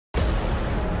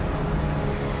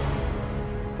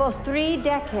For 3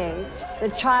 decades, the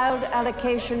Child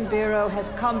Allocation Bureau has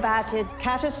combated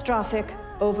catastrophic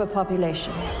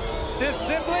overpopulation. This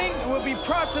sibling will be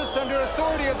processed under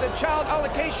authority of the Child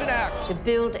Allocation Act. To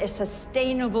build a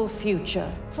sustainable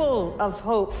future full of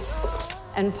hope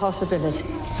and possibility.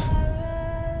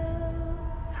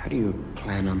 How do you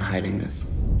plan on hiding this?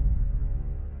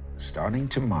 Starting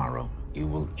tomorrow, you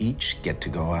will each get to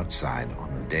go outside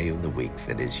on the day of the week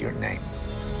that is your name.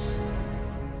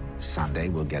 Sunday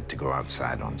will get to go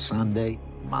outside on Sunday,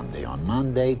 Monday on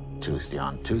Monday, Tuesday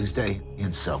on Tuesday,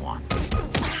 and so on.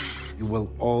 You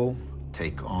will all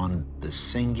take on the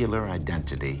singular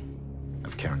identity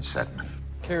of Karen Sedman.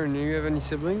 Karen, do you have any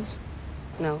siblings?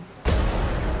 No.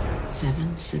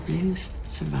 7 siblings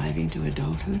surviving to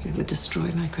adulthood. It would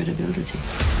destroy my credibility.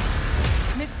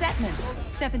 Miss Sedman,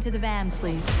 step into the van,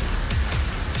 please.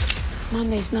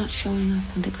 Monday's not showing up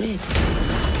on the grid.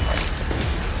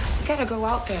 I gotta go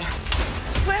out there.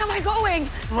 Where am I going?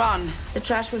 Run. The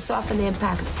trash will soften the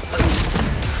impact.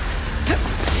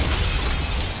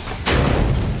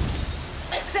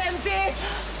 It's empty.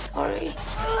 Sorry.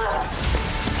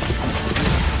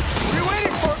 What are you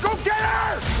waiting for? Go get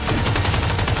her!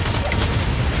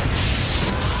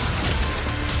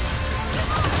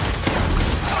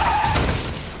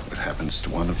 What happens to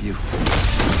one of you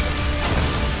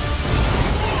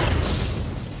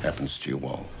happens to you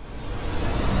all.